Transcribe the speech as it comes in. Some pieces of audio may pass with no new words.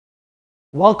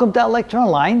Welcome to Electron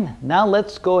Line. Now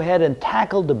let's go ahead and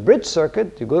tackle the bridge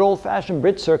circuit, the good old-fashioned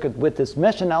bridge circuit with this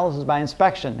mesh analysis by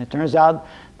inspection. It turns out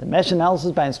the mesh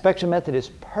analysis by inspection method is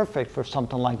perfect for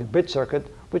something like the bridge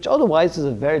circuit, which otherwise is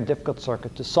a very difficult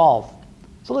circuit to solve.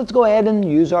 So let's go ahead and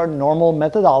use our normal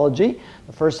methodology.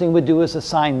 The first thing we do is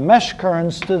assign mesh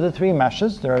currents to the three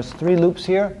meshes. There's three loops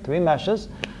here, three meshes.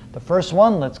 The first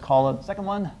one, let's call it the second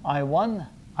one, I1,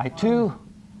 I2,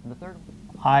 and the third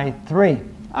one, I3.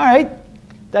 All right.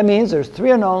 That means there's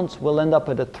three unknowns. We'll end up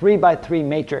with a 3 by 3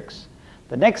 matrix.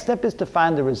 The next step is to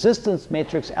find the resistance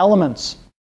matrix elements.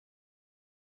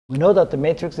 We know that the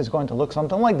matrix is going to look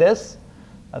something like this.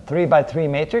 A 3 by 3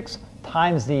 matrix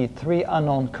times the three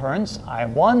unknown currents,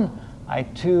 I1,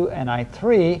 I2, and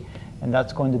I3. And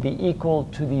that's going to be equal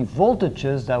to the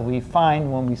voltages that we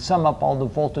find when we sum up all the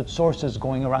voltage sources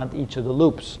going around each of the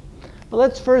loops. But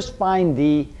let's first find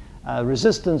the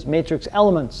resistance matrix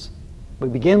elements. We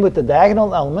begin with the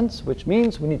diagonal elements, which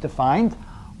means we need to find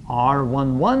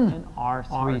R11 and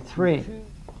R33.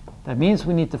 That means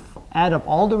we need to add up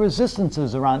all the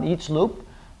resistances around each loop.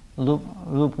 Loop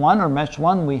 1 or mesh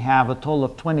 1, we have a total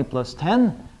of 20 plus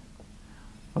 10.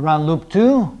 Around loop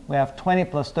 2, we have 20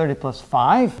 plus 30 plus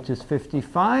 5, which is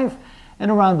 55. And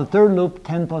around the third loop,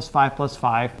 10 plus 5 plus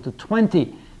 5 to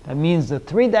 20. That means the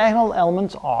three diagonal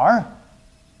elements are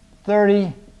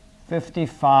 30,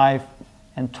 55,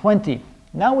 and 20.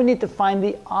 Now we need to find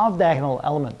the off-diagonal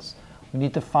elements. We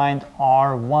need to find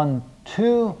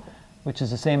R12, which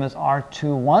is the same as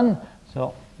R21.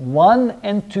 So 1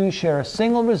 and 2 share a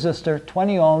single resistor,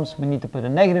 20 ohms. We need to put a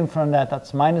negative in front of that.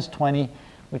 That's minus 20,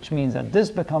 which means that this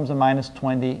becomes a minus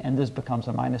 20 and this becomes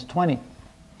a minus 20.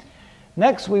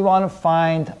 Next, we want to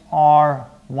find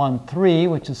R13,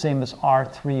 which is the same as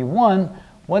R31.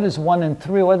 What is 1 and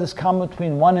 3? What is common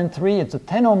between 1 and 3? It's a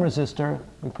 10 ohm resistor.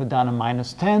 We put down a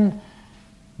minus 10,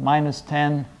 minus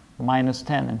 10, minus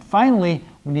 10. And finally,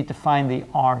 we need to find the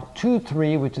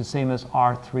R23, which is the same as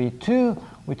R32,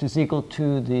 which is equal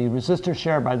to the resistor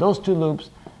shared by those two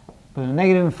loops. Put a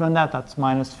negative in front of that, that's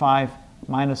minus 5,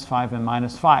 and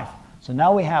minus 5. So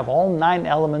now we have all 9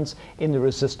 elements in the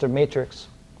resistor matrix.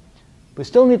 We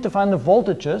still need to find the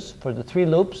voltages for the three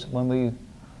loops. When we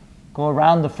go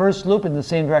around the first loop in the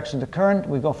same direction as the current,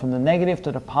 we go from the negative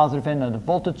to the positive end of the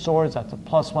voltage source. That's a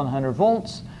plus 100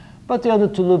 volts. But the other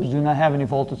two loops do not have any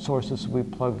voltage sources, so we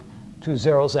plug 2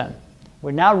 zeros in.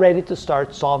 We're now ready to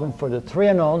start solving for the three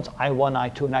unknowns,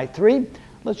 I1, I2, and I3.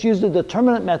 Let's use the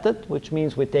determinant method, which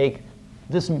means we take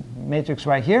this matrix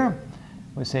right here.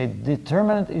 We say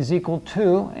determinant is equal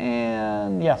to,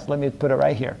 and yes, let me put it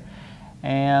right here.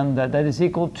 And that is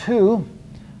equal to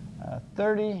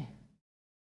 30,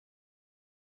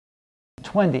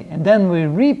 20. And then we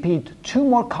repeat two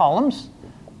more columns,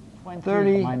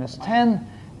 30 minus 10,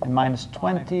 and minus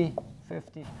 20,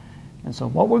 50. And so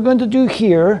what we're going to do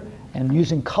here, and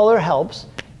using color helps,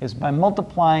 is by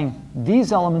multiplying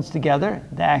these elements together,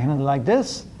 diagonally like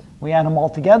this, we add them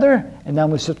all together, and then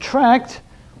we subtract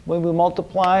when we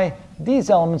multiply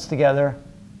these elements together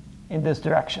in this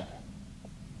direction.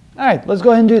 All right, let's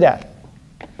go ahead and do that.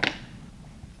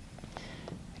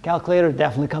 The calculator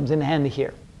definitely comes in handy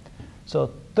here.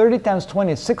 So 30 times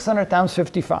 20 is 600 times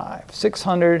 55.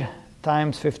 600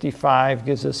 times 55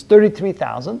 gives us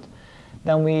 33,000.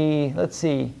 Then let's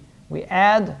see, we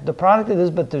add the product of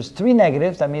this, but there's three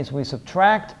negatives. That means we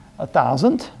subtract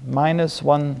 1,000 minus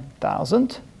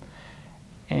 1,000.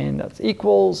 And that's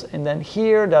equals, and then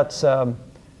here that's,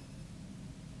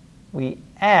 we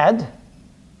add, in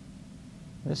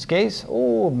this case,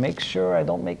 make sure I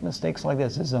don't make mistakes like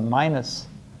this. This is a minus.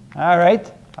 All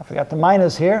right, I forgot the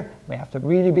minus here. We have to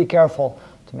really be careful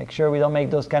to make sure we don't make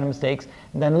those kind of mistakes.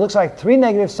 And then it looks like three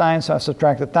negative signs, so I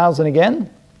subtract 1,000 again.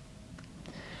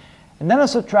 And then I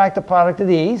subtract the product of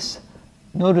these.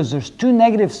 Notice there's two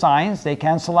negative signs. They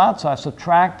cancel out, so I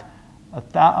subtract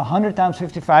 100 times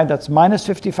 55, that's minus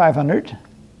 5,500.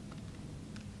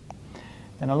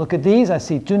 Then I look at these, I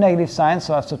see two negative signs,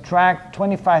 so I subtract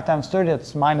 25 times 30,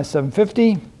 that's minus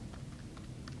 750.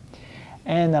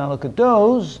 And then I look at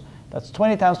those, that's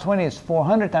 20 times 20 is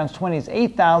 400 times 20 is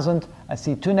 8,000. I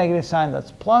see two negative signs,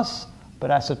 that's plus,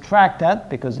 but I subtract that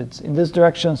because it's in this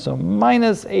direction, so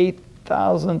minus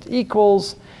 8,000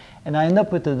 equals, and I end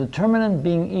up with the determinant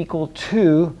being equal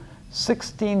to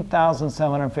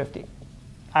 16,750.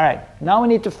 All right, now we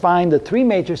need to find the three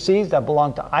matrices that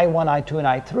belong to I1, I2, and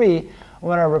I3. I'm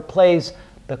going to replace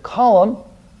the column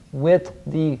with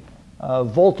the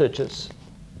voltages.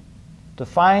 To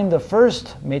find the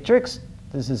first matrix,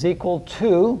 this is equal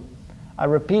to, I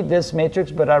repeat this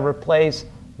matrix, but I replace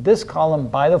this column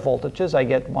by the voltages. I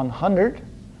get 100,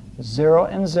 0,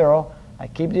 and 0. I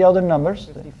keep the other numbers,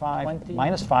 55, 20,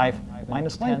 minus 5,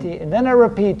 minus 20, and then I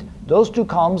repeat those two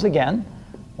columns again,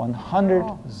 100,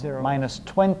 0, minus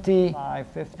 20, 5,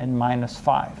 50, and minus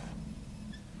 5.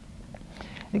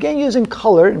 Again, using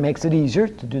color, it makes it easier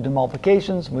to do the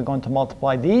multiplications. We're going to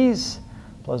multiply these,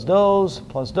 plus those,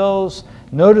 plus those.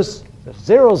 Notice there's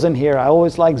zeros in here. I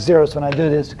always like zeros when I do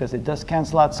this because it does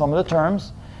cancel out some of the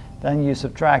terms. Then you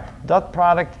subtract dot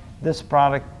product,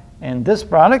 and this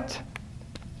product.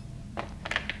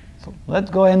 So let's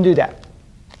go ahead and do that.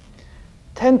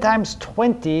 10 times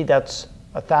 20, that's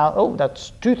 1,000. Oh,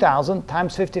 that's 2,000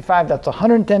 times 55. That's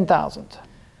 110,000.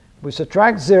 We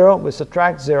subtract 0. We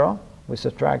subtract 0. We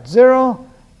subtract 0.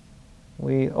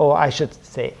 I should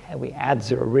say we add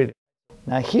 0 really.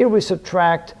 Now here we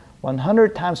subtract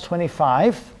 100 times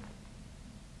 25.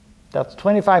 That's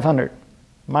 2,500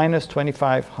 minus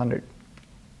 2,500.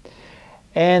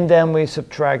 And then we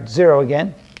subtract 0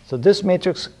 again. So this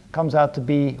matrix comes out to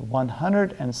be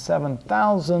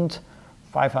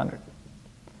 107,500.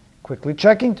 Quickly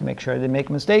checking to make sure I didn't make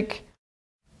a mistake.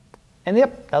 And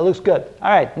yep, that looks good.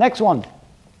 All right, next one.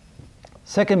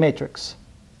 Second matrix.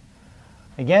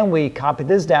 Again, we copy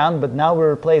this down, but now we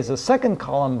replace the second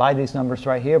column by these numbers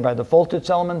right here, by the voltage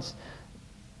elements.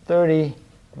 30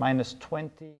 minus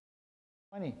 20,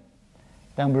 20.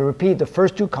 Then we repeat the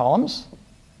first two columns.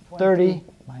 30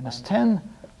 minus 10,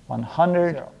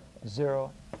 100,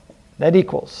 0. That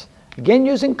equals. Again,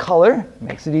 using color,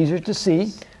 makes it easier to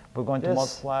see. We're going to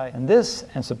multiply and this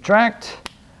and subtract.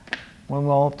 We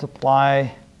multiply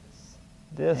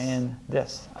this and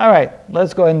this. All right,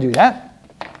 let's go ahead and do that.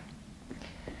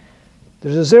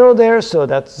 There's a 0 there, so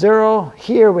that's 0.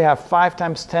 Here we have 5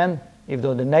 times 10. Even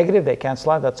though the negative, they cancel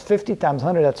out. That's 50 times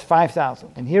 100, that's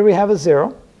 5,000. And here we have a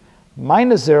 0,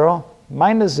 minus 0,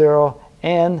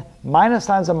 and minus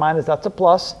times a minus, that's a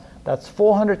plus. That's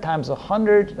 400 times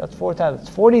 100, that's 4 times, that's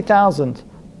 40,000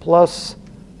 plus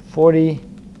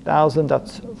 40,000,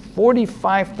 that's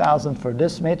 45,000 for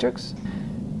this matrix.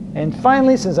 And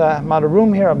finally, since I'm out of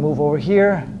room here, I'll move over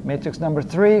here. Matrix number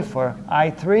 3 for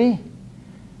I3. A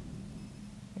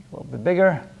little bit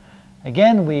bigger.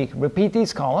 Again, we repeat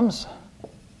these columns.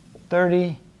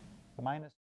 30 minus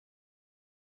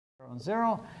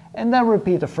 0, and then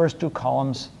repeat the first two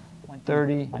columns.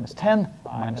 30 minus 10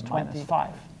 minus 25.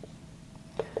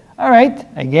 All right,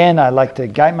 again, I like to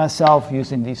guide myself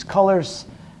using these colors.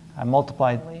 I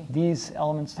multiply these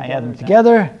elements together. I add them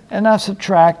together, and I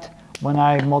subtract when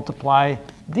I multiply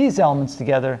these elements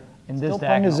together in this diagonal. Still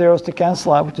plenty of zeros to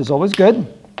cancel out, which is always good.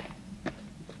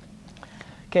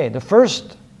 Okay, the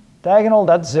first diagonal,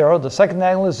 that's 0. The second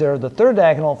diagonal is 0. The third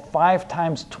diagonal, 5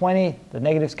 times 20. The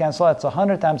negatives cancel out. That's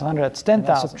 100 times 100. That's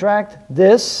 10,000. Subtract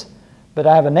this, but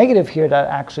I have a negative here that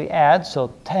actually adds.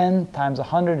 So 10 times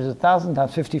 100 is 1,000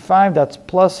 times 55. That's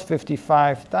plus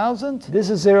 55,000. This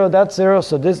is 0. That's 0.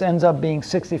 So this ends up being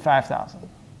 65,000.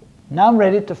 Now I'm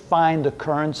ready to find the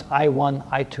currents I1,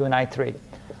 I2, and I3.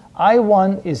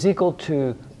 I1 is equal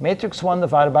to matrix 1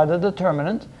 divided by the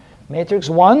determinant. Matrix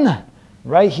 1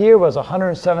 right here was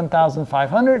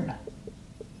 107,500.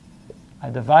 I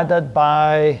divide that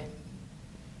by,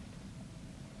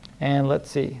 and let's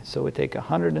see, so we take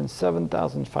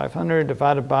 107,500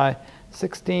 divided by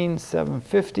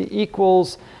 16,750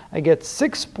 equals, I get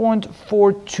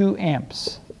 6.42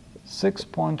 amps.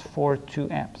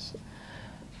 6.42 amps.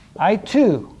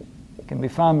 I2 can be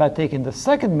found by taking the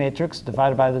second matrix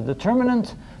divided by the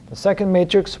determinant. The second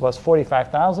matrix was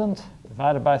 45,000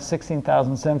 divided by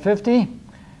 16,750.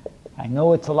 I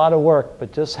know it's a lot of work,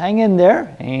 but just hang in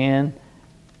there, and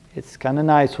it's kind of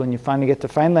nice when you finally get the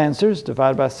final answers.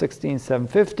 Divided by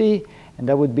 16,750, and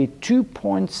that would be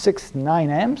 2.69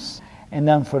 amps. And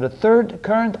then for the third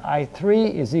current,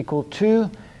 I3 is equal to,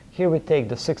 here we take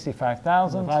the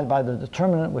 65,000 divided by the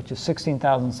determinant, which is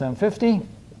 16,750.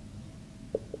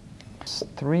 It's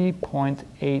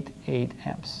 3.88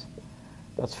 amps.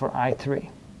 That's for I3.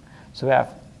 So we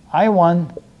have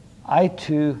I1,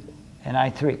 I2, and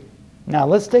I3. Now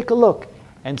let's take a look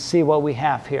and see what we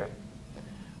have here.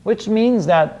 Which means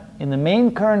that in the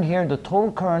main current here, the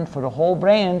total current for the whole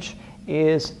branch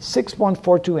is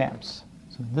 6.42 amps.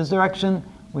 So in this direction,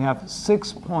 we have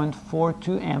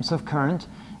 6.42 amps of current.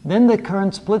 Then the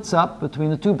current splits up between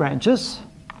the two branches.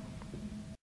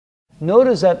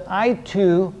 Notice that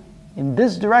I2 in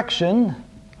this direction,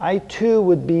 I2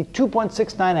 would be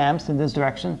 2.69 amps in this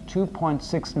direction,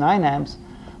 2.69 amps.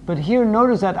 But here,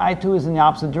 notice that I2 is in the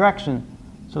opposite direction.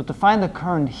 So to find the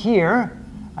current here,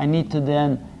 I need to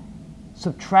then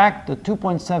subtract the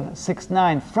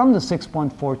 2.69 from the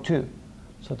 6.42.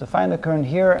 So to find the current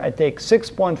here, I take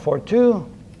 6.42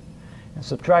 and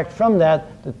subtract from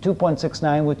that the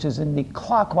 2.69, which is in the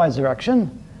clockwise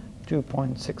direction,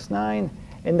 2.69,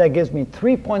 and that gives me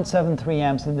 3.73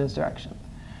 amps in this direction.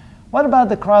 What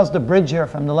about across the bridge here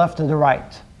from the left to the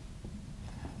right?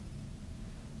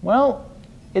 Well,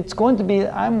 it's going to be,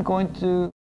 I'm going to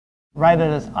write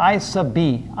it as I sub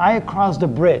B, I across the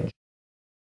bridge.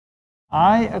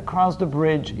 I across the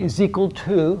bridge is equal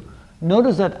to,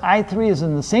 notice that I3 is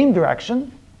in the same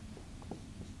direction,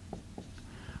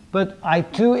 but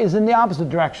I2 is in the opposite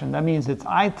direction. That means it's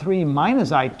I3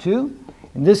 minus I2.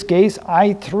 In this case,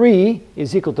 I3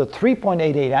 is equal to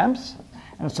 3.88 amps.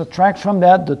 And subtract from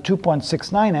that the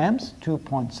 2.69 amps,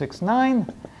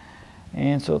 2.69.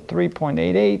 And so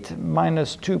 3.88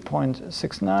 minus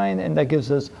 2.69, and that gives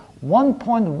us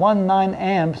 1.19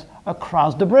 amps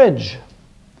across the bridge.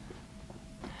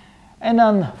 And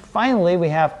then finally, we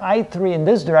have I3 in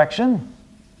this direction.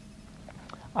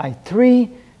 I3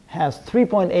 has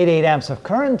 3.88 amps of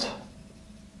current.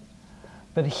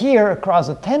 But here, across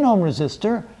a 10 ohm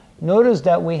resistor, notice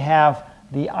that we have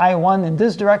the I1 in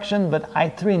this direction, but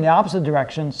I3 in the opposite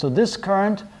direction. So this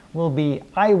current will be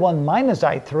I1 minus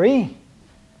I3.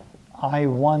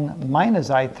 I1 minus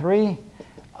I3.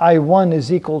 I1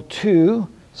 is equal to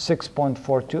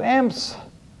 6.42 amps.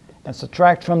 And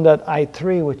subtract from that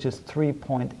I3, which is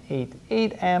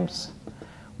 3.88 amps,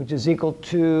 which is equal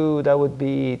to, that would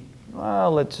be,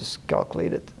 well, let's just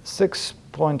calculate it,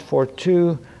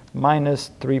 6.42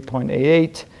 minus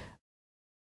 3.88.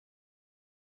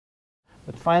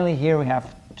 But finally here we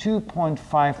have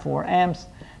 2.54 amps.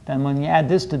 Then when you add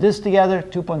this to this together,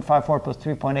 2.54 plus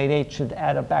 3.88 should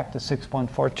add up back to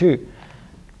 6.42.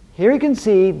 Here you can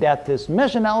see that this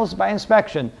mesh analysis by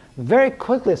inspection very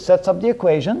quickly sets up the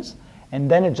equations, and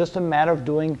then it's just a matter of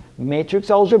doing matrix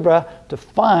algebra to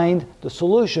find the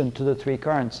solution to the three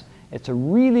currents. It's a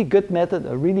really good method,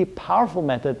 a really powerful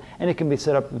method, and it can be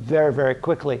set up very, very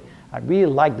quickly. I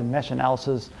really like the mesh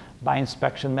analysis by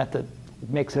inspection method. It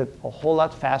makes it a whole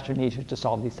lot faster and easier to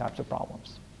solve these types of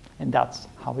problems. And that's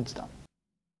how it's done.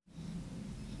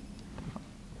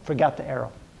 Forgot the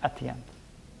arrow at the end.